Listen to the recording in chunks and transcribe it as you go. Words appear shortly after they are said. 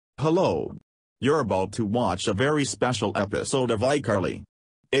Hello. You're about to watch a very special episode of iCarly.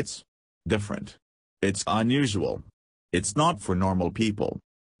 It's different. It's unusual. It's not for normal people.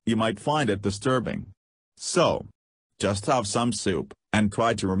 You might find it disturbing. So, just have some soup, and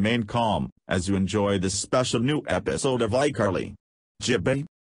try to remain calm, as you enjoy this special new episode of iCarly. Jibby?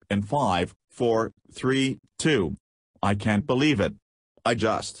 In 5, 4, 3, 2. I can't believe it.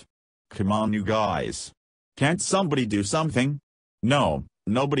 Come on you guys. Can't somebody do something? No,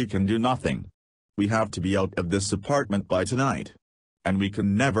 nobody can do nothing. We have to be out of this apartment by tonight. And we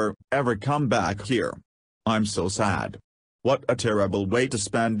can never, ever come back here. I'm so sad. What a terrible way to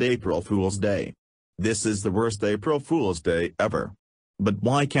spend April Fool's Day. This is the worst April Fool's Day ever. But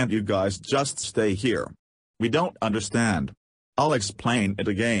why can't you guys just stay here? We don't understand. I'll explain it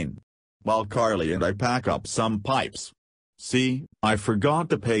again. While Carly and I pack up some pipes. See, I forgot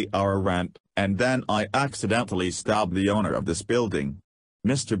to pay our rent, and then I accidentally stabbed the owner of this building,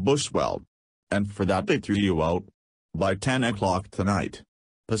 Mr. Bushwell. And for that they threw you out. By 10 o'clock tonight.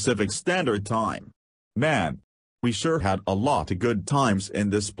 Pacific Standard Time. Man. We sure had a lot of good times in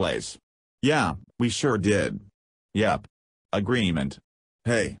this place. Yeah, we sure did. Yep. Agreement.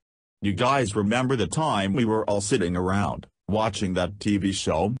 Hey. You guys remember the time we were all sitting around, watching that TV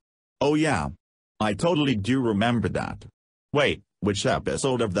show? Oh yeah. I totally do remember that. Wait, which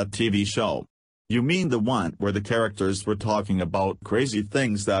episode of that TV show? You mean the one where the characters were talking about crazy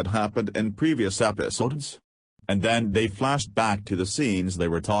things that happened in previous episodes? And then they flashed back to the scenes they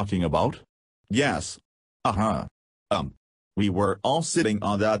were talking about? Yes. Uh-huh. We were all sitting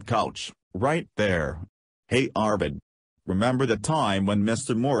on that couch, right there. Hey Arvid. Remember the time when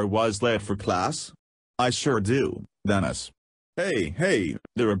Mr. Moore was late for class? I sure do, Dennis. Hey,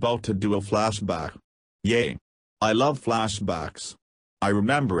 they're about to do a flashback. Yay. I love flashbacks. I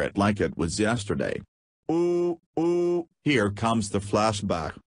remember it like it was yesterday. Ooh, here comes the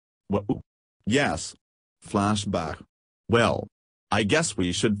flashback. What? Yes. Flashback. Well, I guess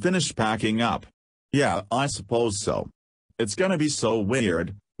we should finish packing up. Yeah, I suppose so. It's gonna be so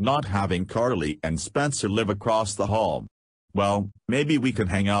weird, not having Carly and Spencer live across the hall. Well, maybe we can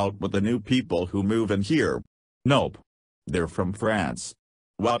hang out with the new people who move in here. Nope. They're from France.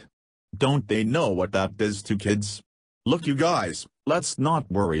 What? Don't they know what that is to kids? Look you guys, let's not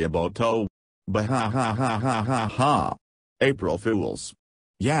worry about Bah ha ha ha ha ha ha. April Fools.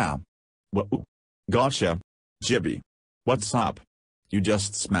 Yeah. Whoa. Gotcha. Jibby. What's up? You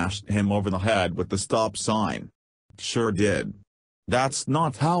just smashed him over the head with the stop sign. Sure did. That's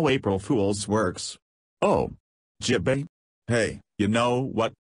not how April Fools works. Oh. Jibby? Hey, you know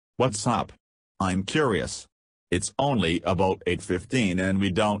what? What's up? I'm curious. It's only about 8:15 and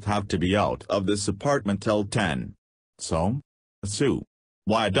we don't have to be out of this apartment till 10. So? Sue.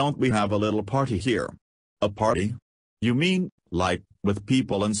 Why don't we have a little party here? A party? You mean, like, with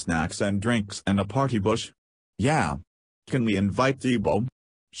people and snacks and drinks and a party bush? Yeah. Can we invite T-Bo?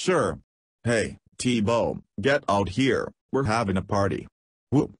 Sure. Hey, T-Bo, get out here, we're having a party.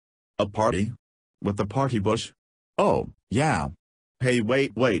 Whoop. A party? With a party bush? Oh, yeah. Hey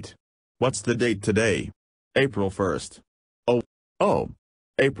wait. What's the date today? April 1st. Oh.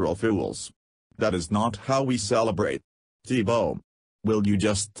 April Fools. That is not how we celebrate. T-Bo. Will you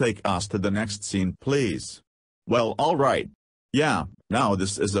just take us to the next scene please? Well alright. Yeah, now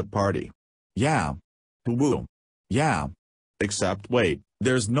this is a party. Yeah. Woo. Yeah. Except wait,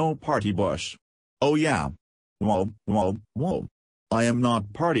 there's no party bush. Oh yeah. Whoa. I am not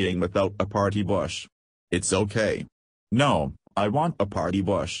partying without a party bush. It's okay. No, I want a party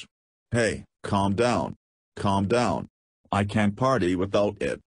bush. Hey, calm down. Calm down. I can't party without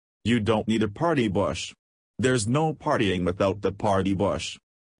it. You don't need a party bush. There's no partying without the party bush.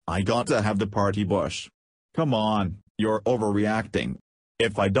 I gotta have the party bush. Come on, you're overreacting.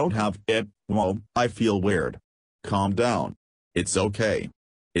 If I don't have it, well, I feel weird. Calm down. It's okay.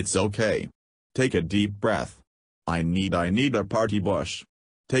 It's okay. Take a deep breath. I need a party bush.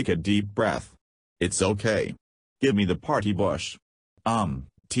 Take a deep breath. It's okay. Give me the party bush.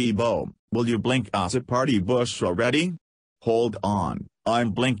 T-Bo, will you blink us a party bush already? Hold on,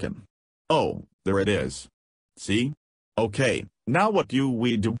 I'm blinking. Oh, there it is. See? Okay, now what do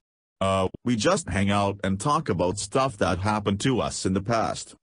we do? We just hang out and talk about stuff that happened to us in the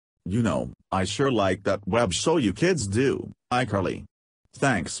past. You know, I sure like that web show you kids do, iCarly.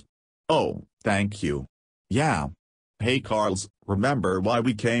 Thanks. Oh, thank you. Yeah. Hey Carls, remember why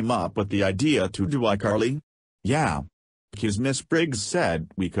we came up with the idea to do iCarly? Yeah. Because Miss Briggs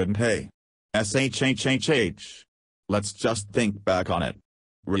said we couldn't. Hey. SHHHH. Let's just think back on it.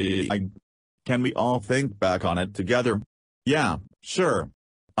 Really? Can we all think back on it together? Yeah, sure.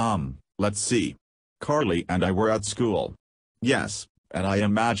 Let's see. Carly and I were at school. Yes, And I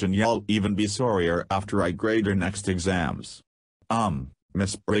imagine you'll even be sorrier after I grade your next exams.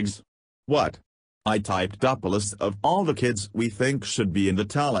 Miss Briggs? What? I typed up a list of all the kids we think should be in the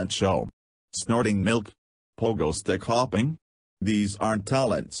talent show. Snorting milk? Pogo stick hopping? These aren't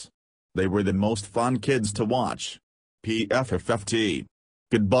talents. They were the most fun kids to watch. PFFFT.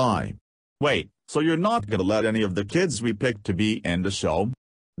 Goodbye. Wait, so you're not gonna let any of the kids we picked to be in the show?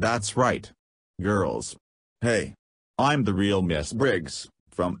 That's right. Girls. Hey. I'm the real Miss Briggs,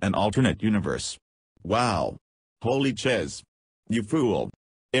 from an alternate universe. Wow. Holy chiz. You fool.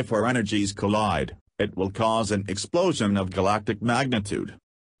 If our energies collide, it will cause an explosion of galactic magnitude.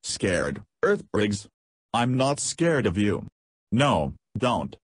 Scared, Earth Briggs? I'm not scared of you. No,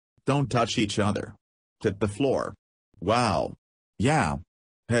 don't. Don't touch each other. Hit the floor. Wow. Yeah.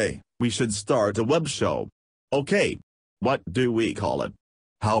 Hey, we should start a web show. Okay. What do we call it?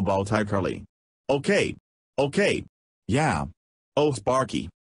 How about iCarly? Okay. Okay. Yeah. Oh, Sparky.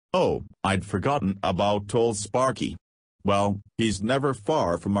 Oh, I'd forgotten about old Sparky. Well, he's never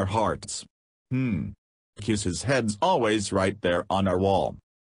far from our hearts. His head's always right there on our wall.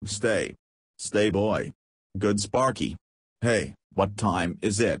 Stay. Stay, boy. Good Sparky. Hey, what time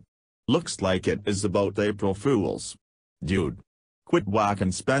is it? Looks like it is about April Fools. Dude. Quit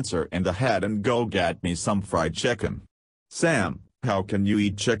whacking Spencer in the head and go get me some fried chicken. Sam, how can you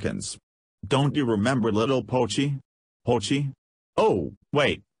eat chickens? Don't you remember little Pochi? Pochi? Oh,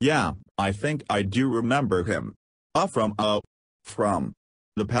 wait, yeah, I think I do remember him. From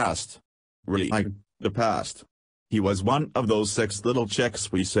the past. Really, the past. He was one of those 6 little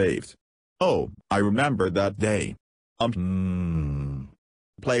chicks we saved. Oh, I remember that day.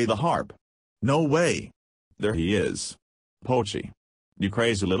 Play the harp. No way. There he is. Pochi. You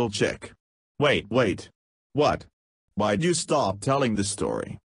crazy little chick. Wait. What? Why'd you stop telling the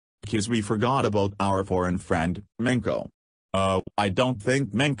story? Because we forgot about our foreign friend, Minko. I don't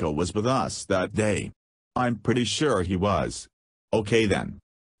think Minko was with us that day. I'm pretty sure he was. Okay then.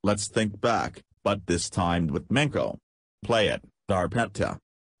 Let's think back, but this time with Minko. Play it, Darpetta.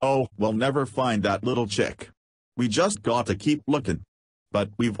 Oh, we'll never find that little chick. We just got to keep looking. But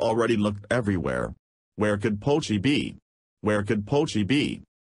we've already looked everywhere. Where could Pochi be? Where could Pochi be?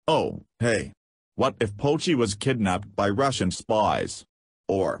 Oh, hey. What if Pochi was kidnapped by Russian spies?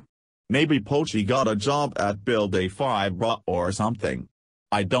 Or maybe Pochi got a job at Build a 5 Bra or something.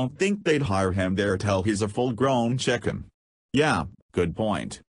 I don't think they'd hire him there till he's a full-grown chicken. Yeah, good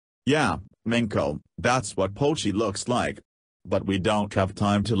point. Yeah, Minko, that's what Pochi looks like. But we don't have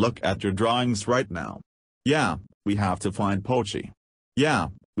time to look at your drawings right now. Yeah, we have to find Pochi. Yeah,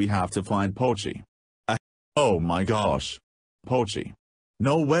 we have to find Pochi. Oh my gosh. Pochi.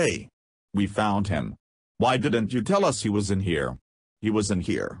 No way. We found him. Why didn't you tell us he was in here? He was in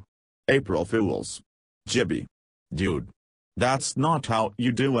here. April Fools. Jibby. Dude. That's not how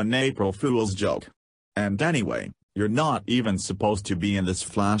you do an April Fool's joke. And anyway, you're not even supposed to be in this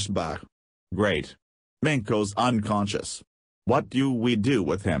flashback. Great. Minko's unconscious. What do we do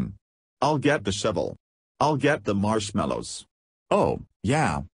with him? I'll get the shovel. I'll get the marshmallows. Oh,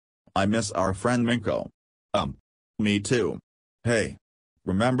 yeah. I miss our friend Minko. Me too. Hey.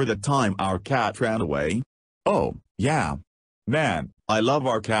 Remember the time our cat ran away? Oh, yeah. Man, I love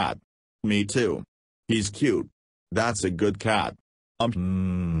our cat. Me too. He's cute. That's a good cat.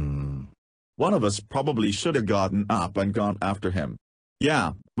 One of us probably should have gotten up and gone after him.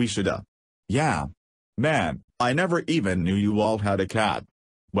 Yeah, we shoulda. Yeah. Man, I never even knew you all had a cat.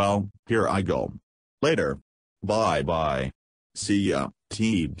 Well, here I go. Later. Bye-bye. See ya,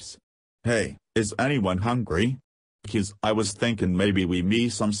 Teebs. Hey, is anyone hungry? 'Cause I was thinking maybe we me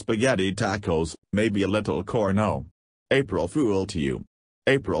some spaghetti tacos, maybe a little corno. April Fool to you.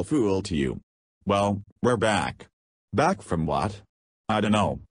 April Fool to you. Well, we're back. Back from what? I don't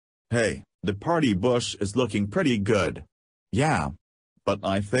know. Hey, the party bush is looking pretty good. Yeah. But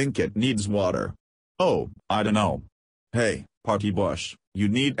I think it needs water. Oh, I don't know. Hey, party bush, you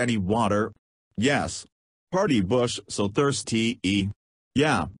need any water? Yes. Party bush so thirsty.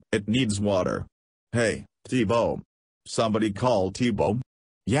 Yeah, it needs water. Hey, Tebow. Somebody call Tebow?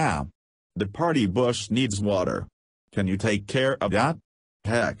 Yeah. The party bush needs water. Can you take care of that?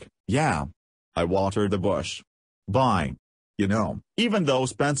 Heck, yeah. I water the bush. Bye. You know, even though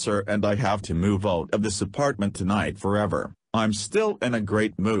Spencer and I have to move out of this apartment tonight forever, I'm still in a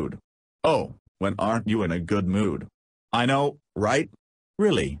great mood. Oh, when aren't you in a good mood? I know, right?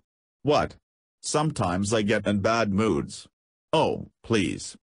 Really? What? Sometimes I get in bad moods. Oh,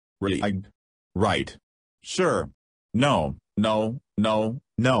 please. Really? Right. Sure. No.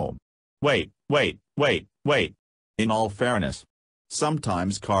 Wait. In all fairness,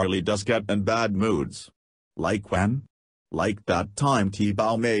 sometimes Carly does get in bad moods. Like when? Like that time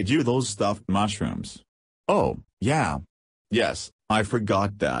T-Bow made you those stuffed mushrooms. Oh, yeah. Yes, I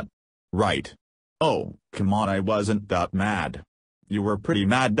forgot that. Right. Oh, come on, I wasn't that mad. You were pretty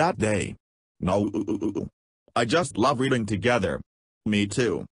mad that day. No, I just love reading together. Me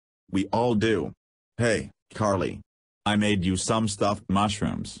too. We all do. Hey, Carly. I made you some stuffed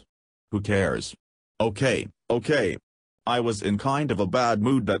mushrooms. Who cares? Okay, okay. I was in kind of a bad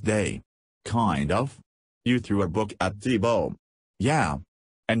mood that day. Kind of? You threw a book at T-Bow. Yeah.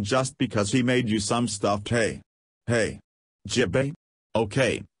 And just because he made you some stuffed hey. Jibbe?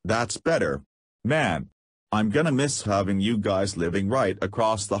 Okay, that's better. Man. I'm gonna miss having you guys living right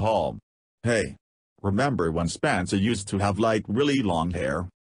across the hall. Hey. Remember when Spencer used to have like really long hair?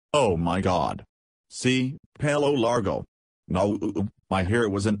 Oh my god. See, Palo Largo. No, my hair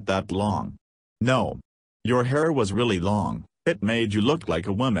wasn't that long. No. Your hair was really long, it made you look like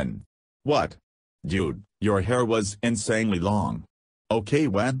a woman. What? Dude, your hair was insanely long. Okay,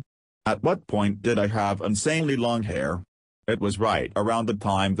 when? At what point did I have insanely long hair? It was right around the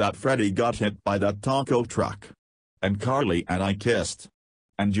time that Freddy got hit by that taco truck. And Carly and I kissed.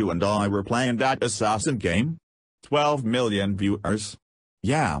 And you and I were playing that assassin game? 12 million viewers?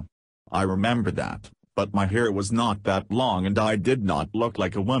 Yeah. I remember that, but my hair was not that long and I did not look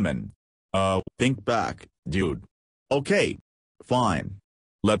like a woman. Think back, dude. Okay. Fine.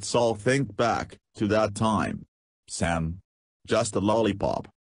 Let's all think back to that time. Sam. Just a lollipop.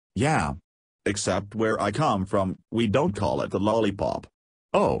 Yeah. Except where I come from, we don't call it a lollipop.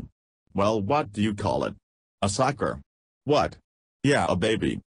 Oh. Well, what do you call it? A sucker. What? Yeah, a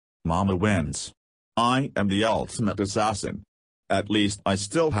baby. Mama wins. I am the ultimate assassin. At least I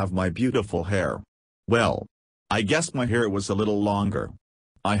still have my beautiful hair. Well, I guess my hair was a little longer.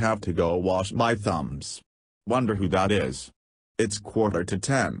 I have to go wash my thumbs. Wonder who that is. It's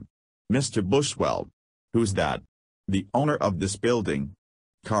 9:45. Mr. Bushwell. Who's that? The owner of this building.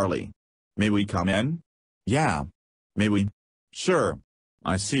 Carly. May we come in? Yeah. May we? Sure.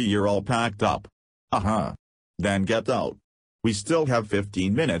 I see you're all packed up. Uh-huh. Then get out. We still have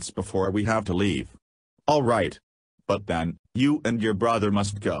 15 minutes before we have to leave. All right. But then, you and your brother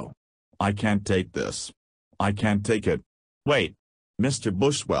must go. I can't take this. I can't take it. Wait. Mr.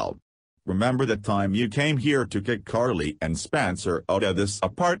 Bushwell. Remember the time you came here to kick Carly and Spencer out of this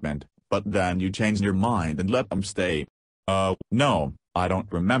apartment, but then you changed your mind and let them stay? No, I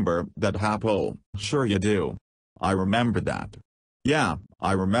don't remember that hapo. Sure you do. I remember that. Yeah,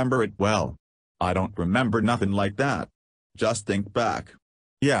 I remember it well. I don't remember nothing like that. Just think back.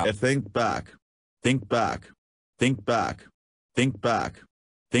 Yeah, think back. Think back. Think back. Think back.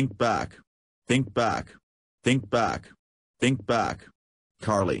 Think back. Think back. Think back. Think back.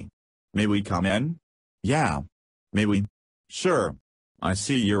 Carly. May we come in? Yeah. May we? Sure. I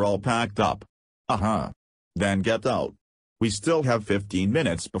see you're all packed up. Uh-huh. Then get out. We still have 15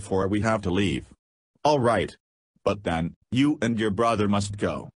 minutes before we have to leave. All right. But then, you and your brother must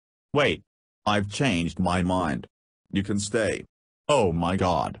go. Wait. I've changed my mind. You can stay. Oh my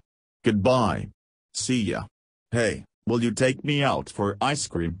god. Goodbye. See ya. Hey, will you take me out for ice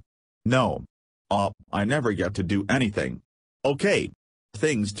cream? No. I never get to do anything. Okay.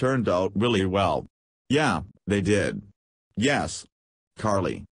 Things turned out really well. Yeah, they did. Yes.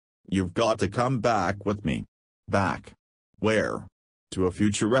 Carly. You've got to come back with me. Back. Where? To a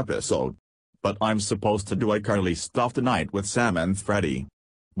future episode. But I'm supposed to do iCarly stuff tonight with Sam and Freddy.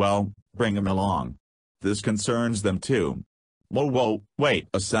 Well, bring 'em along. This concerns them too. Whoa, wait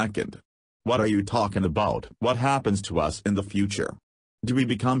a second. What are you talking about? What happens to us in the future? Do we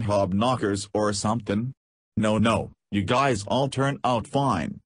become hobknockers or something? No, you guys all turn out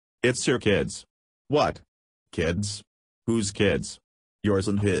fine. It's your kids. What? Kids? Whose kids? Yours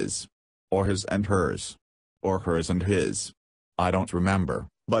and his. Or his and hers. Or hers and his. I don't remember,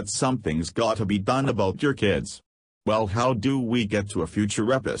 but something's gotta be done about your kids. Well, how do we get to a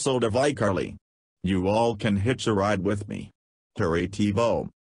future episode of iCarly? You all can hitch a ride with me. Hurry T-Bow.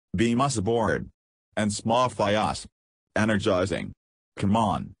 Beam us aboard. And smofify us. Energizing. Come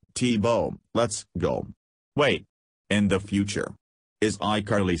on, T-Bow, let's go. Wait. In the future. Is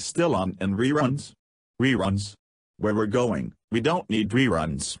iCarly still on in reruns? Reruns? Where we're going, we don't need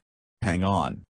reruns. Hang on.